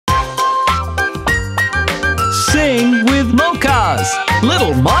Mocas,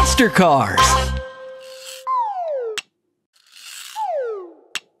 little monster cars.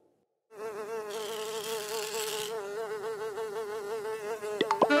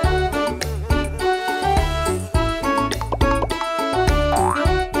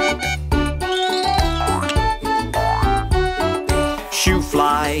 Shoo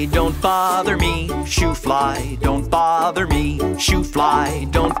Fly, don't bother me. Shoo Fly, don't bother me. Shoo Fly,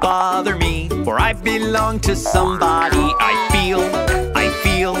 don't bother me. For I belong to somebody. I feel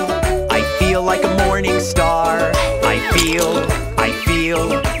like a morning star. I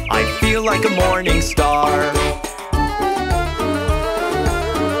feel like a morning star.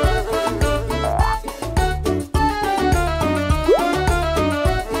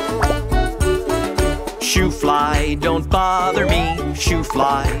 Shoo Fly, don't bother me. Shoo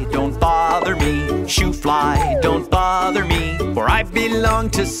Fly, don't bother me. Shoo Fly, don't bother me. For I belong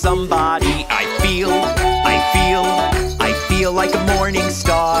to somebody. I feel like a morning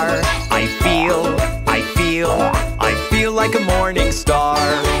star. I feel like a morning star.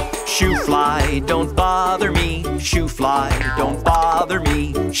 Shoo Fly, don't bother me. Shoo Fly, don't bother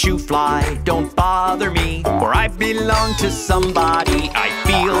me. Shoo Fly, don't bother me. For I belong to somebody. I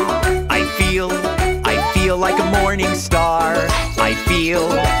feel like a morning star. I feel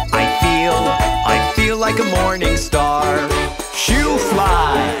like a morning star. Shoo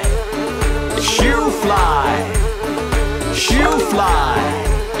Fly, Shoo Fly, Shoo Fly,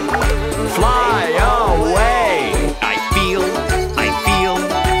 fly away. I feel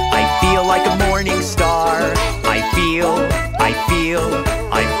like a morning star. I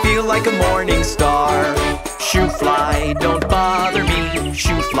feel like a morning star. Shoo Fly, don't bother me.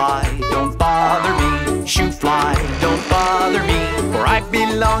 Shoo Fly, don't bother me. Shoo Fly, don't bother me. For I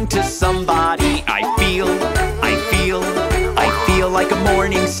belong to somebody. I feel like a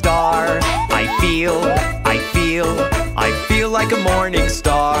morning star. I feel like a morning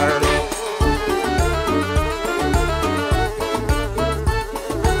star.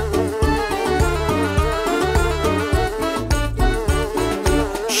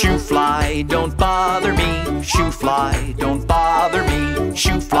 Shoo Fly, don't bother me. Shoo Fly, don't bother me.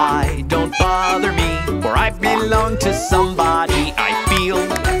 Shoo Fly, don't bother me. For I belong to somebody. I feel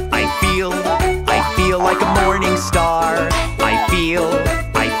like a morning star.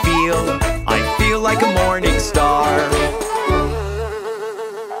 I feel like a morning star.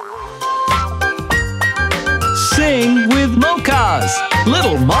 Sing with Mocas,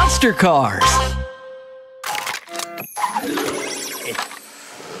 little monster cars.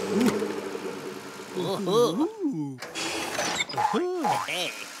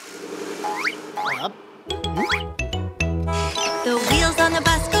 The wheels on the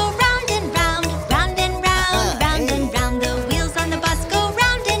bus go round and round, round and round, round and round. The wheels on the bus go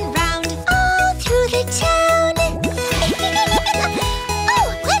round and round, all through the town. Oh,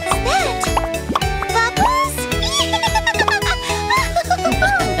 what's that? Bubbles?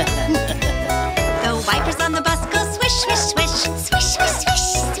 The wipers on the bus go swish, swish, swish, swish, swish, swish,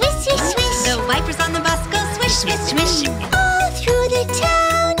 swish, swish, swish. The wipers on the bus go swish, swish, swish, all through the town.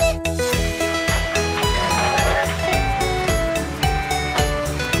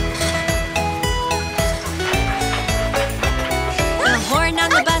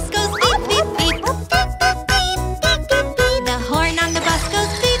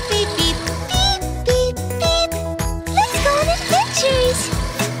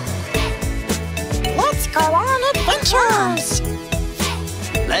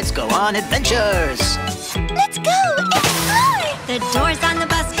 Let's go on adventures! Let's go explore! The doors on the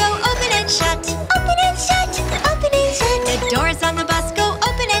bus go open and shut. Open and shut, open and shut. The doors on the bus go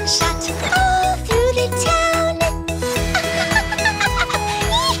open and shut, all through the town.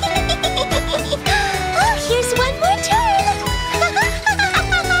 Oh, here's one more turn.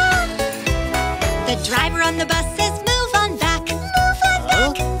 The driver on the bus says move on back. Move on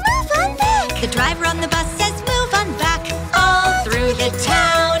back, move on back. The driver on the bus says move on back, all through the town.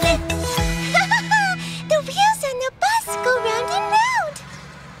 Go round and round.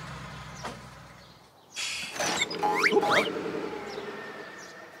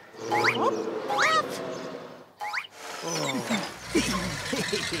 Up.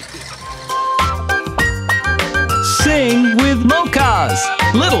 Sing with Mocas,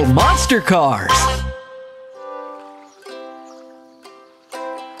 little monster cars.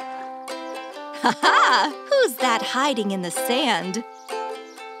 Ha-ha! Who's that hiding in the sand?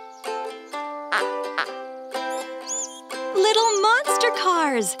 Little monster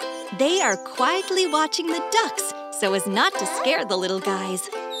cars! They are quietly watching the ducks so as not to scare the little guys.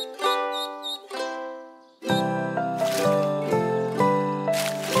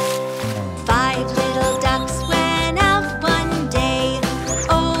 Five little ducks went out one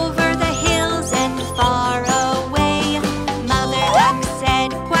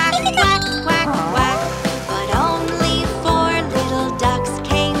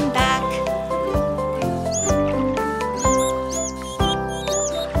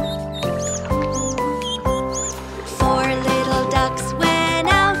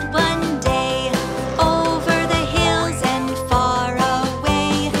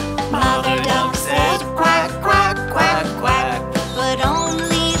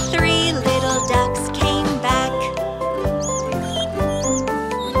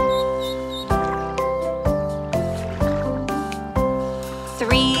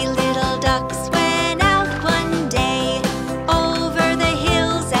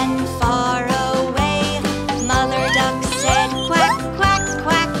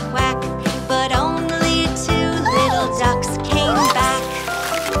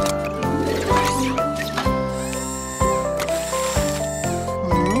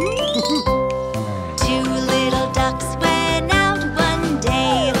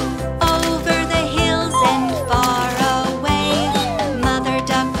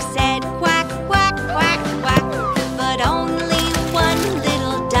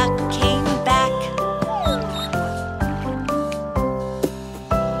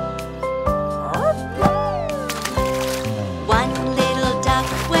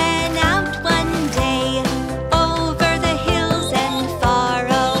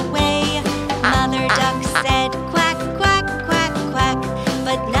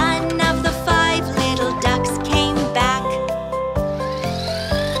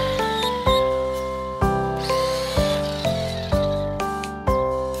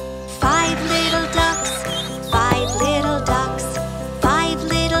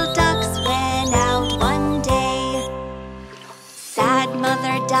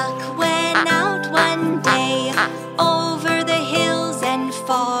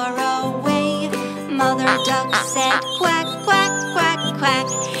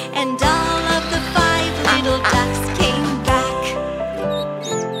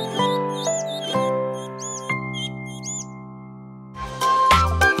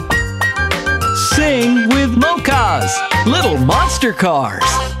Mocas, little monster cars.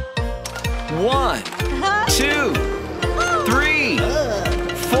 1, 2, 3,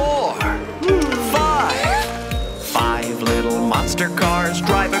 4, 5. 5 little monster cars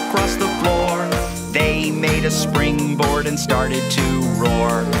drive across the floor. They made a springboard and started to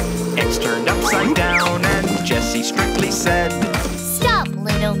roar. X turned upside down and Jessie strictly said, Stop,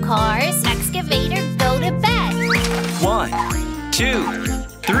 little cars. Excavator, go to bed. 1, 2,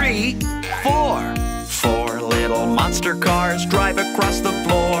 3, 4. 4 little monster cars drive across the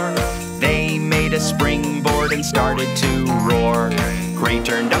floor. They made a springboard and started to roar. Crane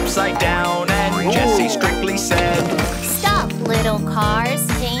turned upside down and Jessie strictly said, Stop, little cars.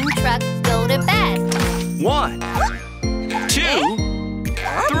 Cane truck, go to bed. 1, 2,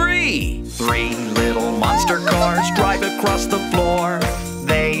 3. 3 little monster cars drive across the floor.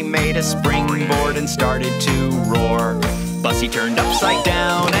 They made a springboard and started to roar. Bussy turned upside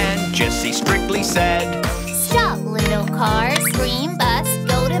down and Jessie strictly said, Stop, little cars. Green bus,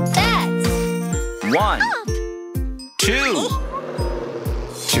 go to bed. 1, 2.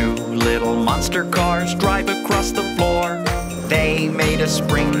 2 little monster cars drive across the floor. They made a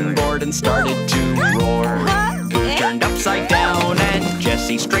springboard and started to roar. Boo turned upside down and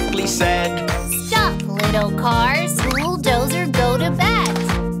Jessie strictly said, Stop, little cars. Bulldozer, go to bed.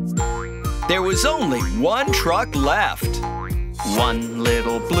 There was only one truck left. 1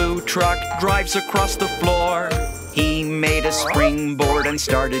 little blue truck drives across the floor. He made a springboard and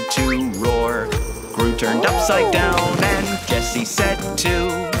started to roar. Gru turned upside down and Jessie said too,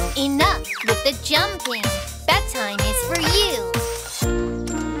 Enough with the jumping. Bedtime is for you.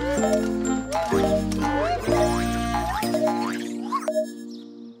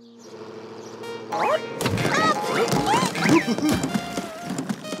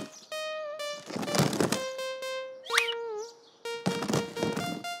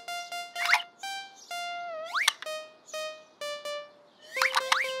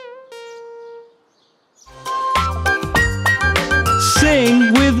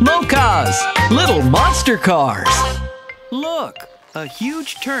 Sing with Mocas, little monster cars. Look, a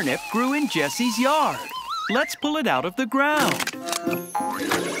huge turnip grew in Jessie's yard. Let's pull it out of the ground.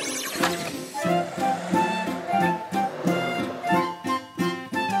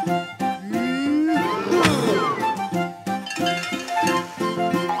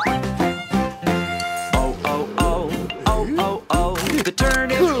 Oh, oh, oh, oh, oh, oh. The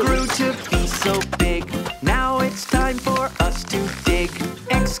turnip grew to be so big. Now it's time for us to dig.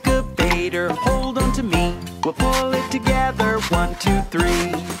 Excavator, hold on to me. We'll pull it together, 1, 2,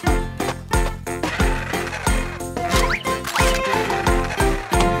 3.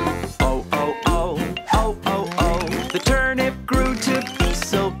 Oh, oh, oh, oh, oh, oh. The turnip grew to be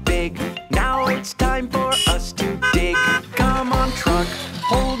so big. Now it's time for us to dig. Come on, truck,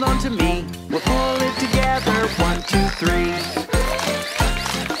 hold on to me. We'll pull it together, 1, 2, 3.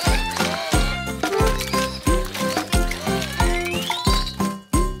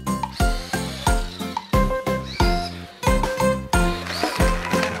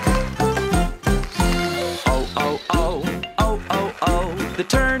 The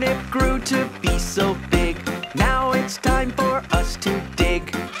turnip grew to be so big. Now it's time for us to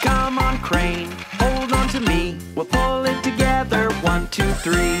dig. Come on, crane, hold on to me. We'll pull it together, 1, 2,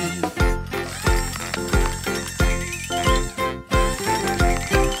 3.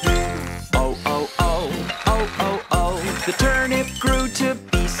 Oh, oh, oh, oh, oh, oh. The turnip grew to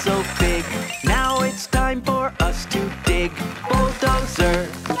be so big. Now it's time for us to dig. Bulldozer,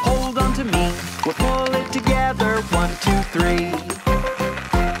 hold on to me. We'll pull it together, 1, 2, 3.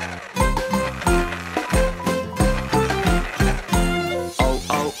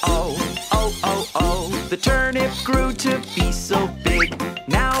 The turnip grew to be so big.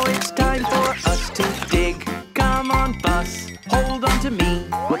 Now it's time for us to dig. Come on, bus, hold on to me.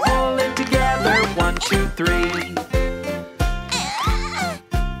 We'll pull it together, 1, 2, 3.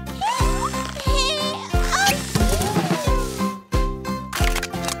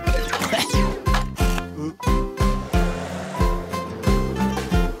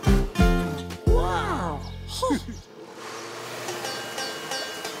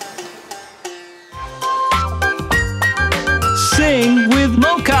 Sing with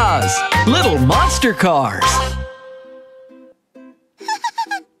Mocas, little monster cars.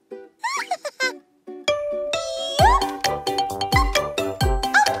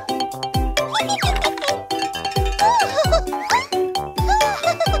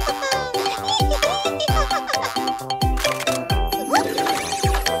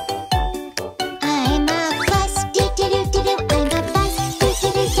 I'm a bus, do-do-do-do-do. I'm a bus,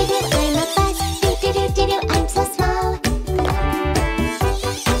 do-do-do-do-do. I'm a bus, do-do-do-do-do. I'm so small.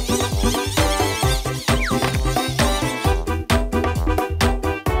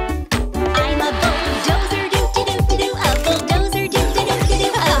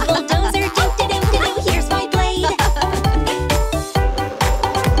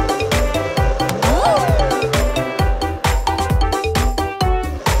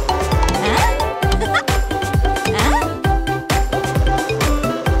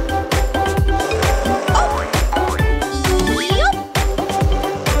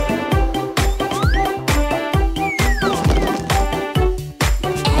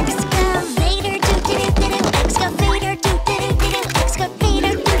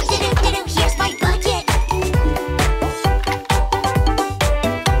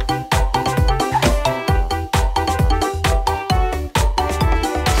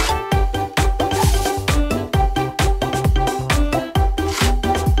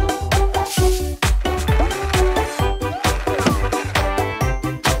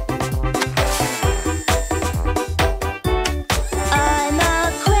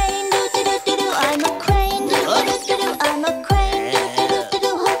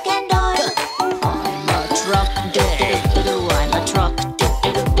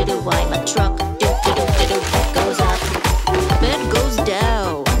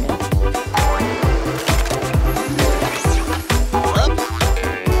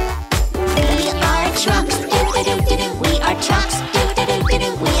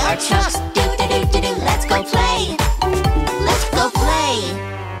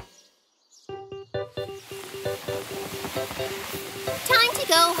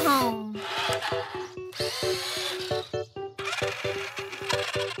 Oh.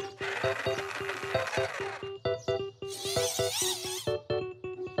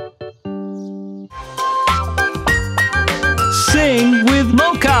 Sing with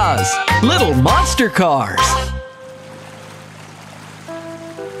Mocas, little monster cars.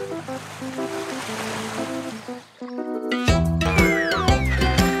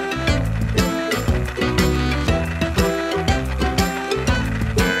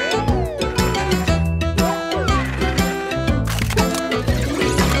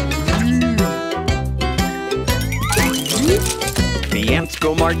 The ants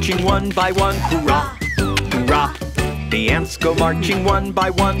go marching one by one, hurrah, hurrah. The ants go marching one by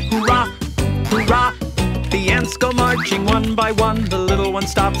one, hurrah, hurrah. The ants go marching one by one. The little one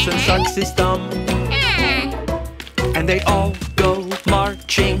stops and sucks his thumb. And they all go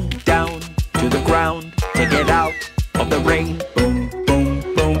marching down to the ground to get out of the rain. Boom, boom,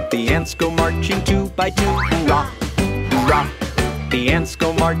 boom. The ants go marching two by two, hurrah, hurrah. The ants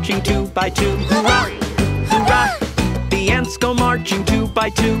go marching two by two, hurrah, hurrah. The ants go marching two by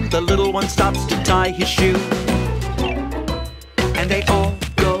two. The little one stops to tie his shoe. And they all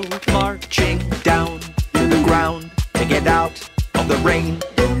go marching down to the ground to get out of the rain.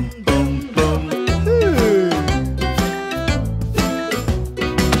 Boom, boom, boom.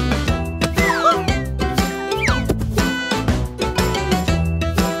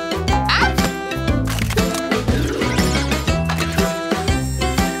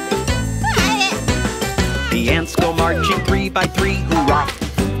 The ants go marching three by three, hurrah,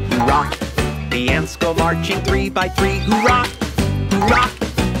 hurrah. The ants go marching three by three, hurrah, hurrah.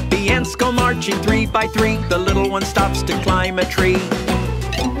 The ants go marching three by three. The little one stops to climb a tree.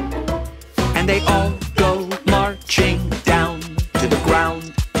 And they all go marching down to the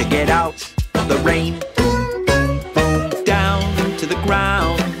ground to get out of the rain. Boom, boom, boom. Down to the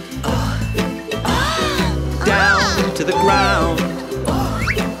ground. Down to the ground.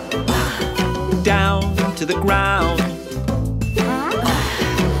 Down to the ground.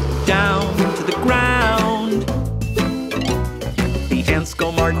 Down to the ground. The ants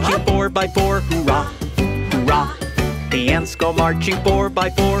go marching four by four, hurrah, hurrah. The ants go marching four by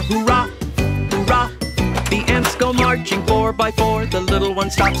four, hurrah, hurrah. The ants go marching four by four. The little one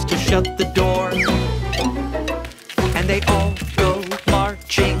stops to shut the door. And they all go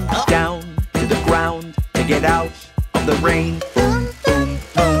marching down to the ground to get out of the rain. Boom, boom,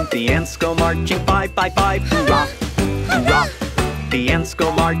 boom. The ants go marching five by five, hurrah, hurrah. The ants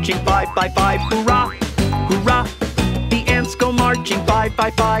go marching five by five, hurrah, hurrah. The ants go marching five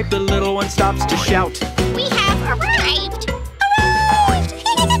by five. The little one stops to shout, We have arrived!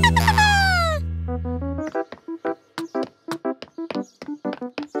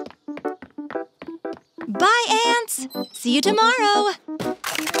 Bye, ants! See you tomorrow!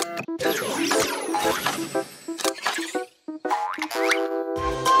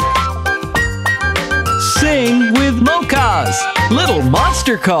 Sing with Mocas, little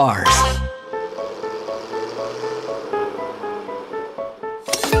monster cars.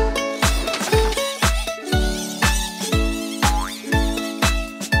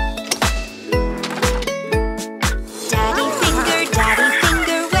 Daddy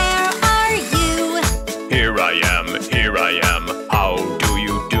finger, where are you? Here I am, how do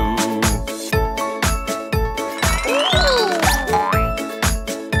you do?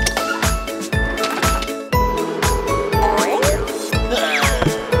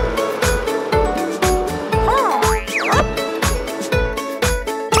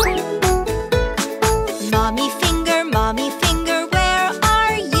 Mommy finger, where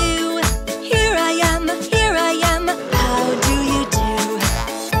are you? Here I am, how do you do?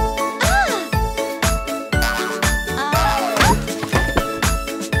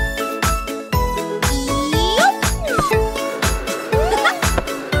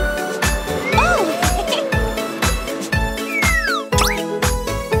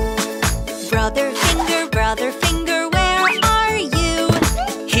 Brother finger, where are you?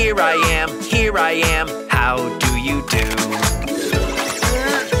 Here I am, how do you do?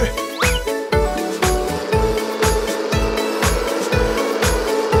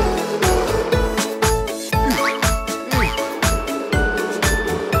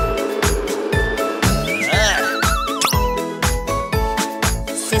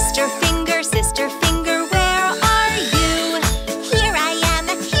 Sister finger, where are you? Here I am,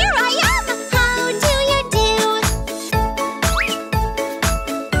 how do you do?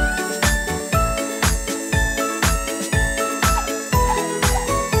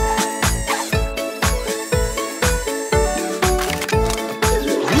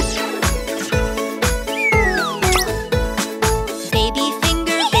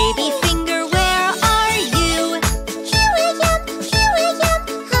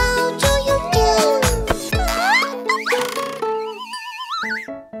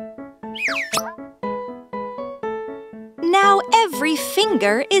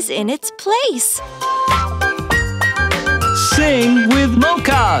 finger is in its place. Sing with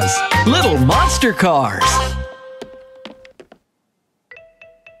Mocas, little monster cars.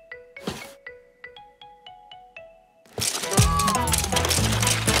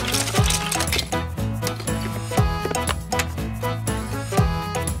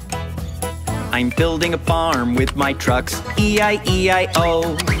 I'm building a farm with my trucks,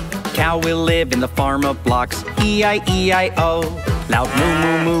 E-I-E-I-O. Cow will live in the farm of blocks, E-I-E-I-O. Loud moo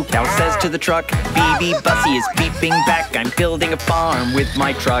moo moo, cow says to the truck. Bee Bussy is beeping back. I'm building a farm with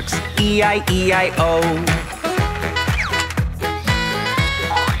my trucks, E-I-E-I-O.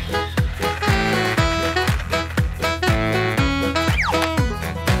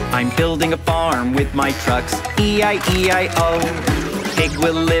 I'm building a farm with my trucks, E-I-E-I-O. Pig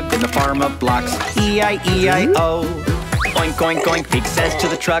will live in the farm of blocks, E-I-E-I-O. Oink, oink, oink, pig says to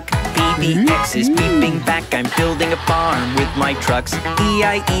the truck. BBX is beeping back. I'm building a farm with my trucks,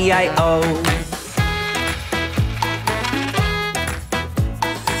 E-I-E-I-O.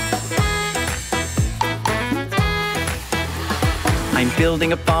 I'm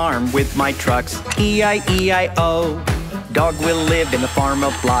building a farm with my trucks, E-I-E-I-O. Dog will live in the farm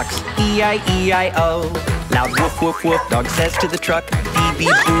of blocks, E-I-E-I-O. Loud woof woof woof, dog says to the truck. BB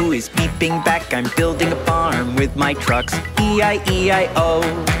Boo is beeping back. I'm building a farm with my trucks, E-I-E-I-O.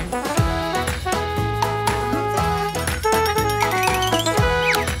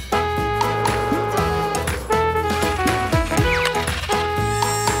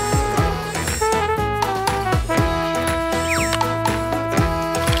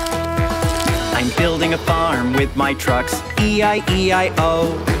 I'm building a farm with my trucks,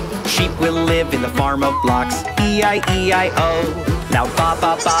 E-I-E-I-O. Sheep will live in the farm of blocks, E-I-E-I-O. Now ba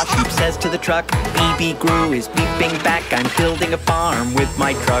ba ba, sheep says to the truck. BB Gru is beeping back. I'm building a farm with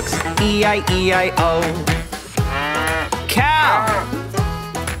my trucks, E-I-E-I-O. Cow,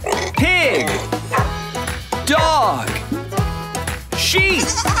 pig, dog, sheep.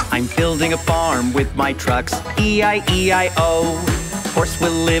 I'm building a farm with my trucks, E-I-E-I-O. Horse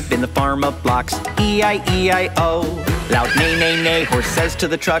will live in the farm of blocks, E-I-E-I-O. Loud neigh, neigh, neigh, horse says to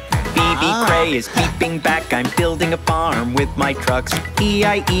the truck. BB Cray is beeping back. I'm building a farm with my trucks,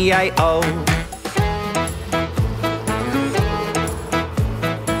 E-I-E-I-O.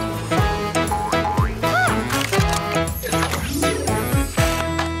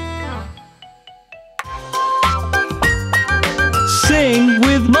 Sing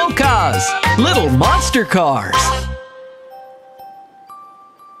with Mocas, little monster cars.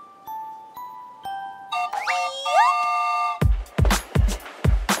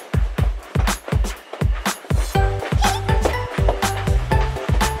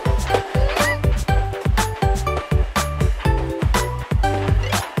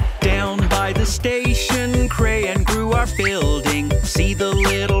 Station, Cray and Gru are building. See the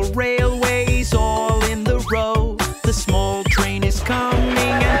little railways all in the row. The small train is coming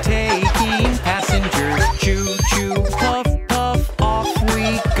and taking passengers. Choo choo, puff puff, off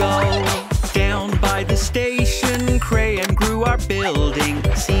we go. Down by the station, Cray and Gru are building.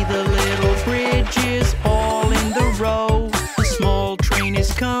 See the little bridges all in the row. The small train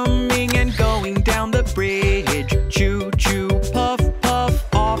is coming and going down the bridge. Choo choo, puff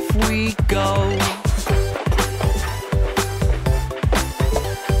puff, off we go.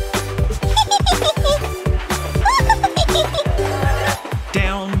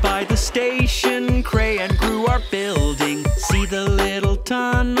 Down by the station, Cray and Gru are building. See the little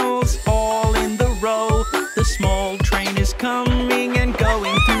tunnels all in the row. The small train is coming and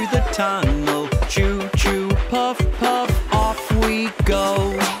going through the tunnel. Choo choo, puff puff, off we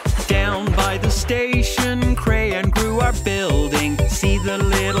go. Down by the station, Cray and Gru are building. See the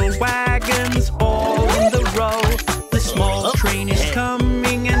little wagons all in the row. The small train is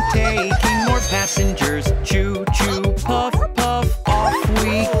coming and taking more passengers. Choo choo, puff puff, off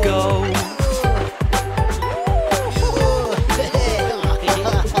we go.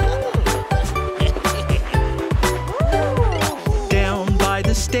 Down by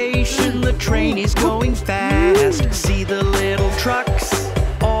the station, the train is going fast. See the little trucks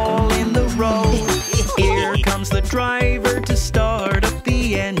all in the row. Here comes the driver to start up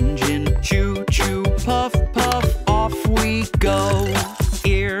the engine. Choo choo, puff puff, off we go.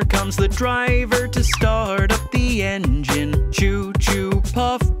 Here comes the driver to start up the engine. Choo choo,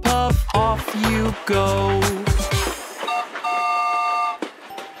 puff puff, off you go.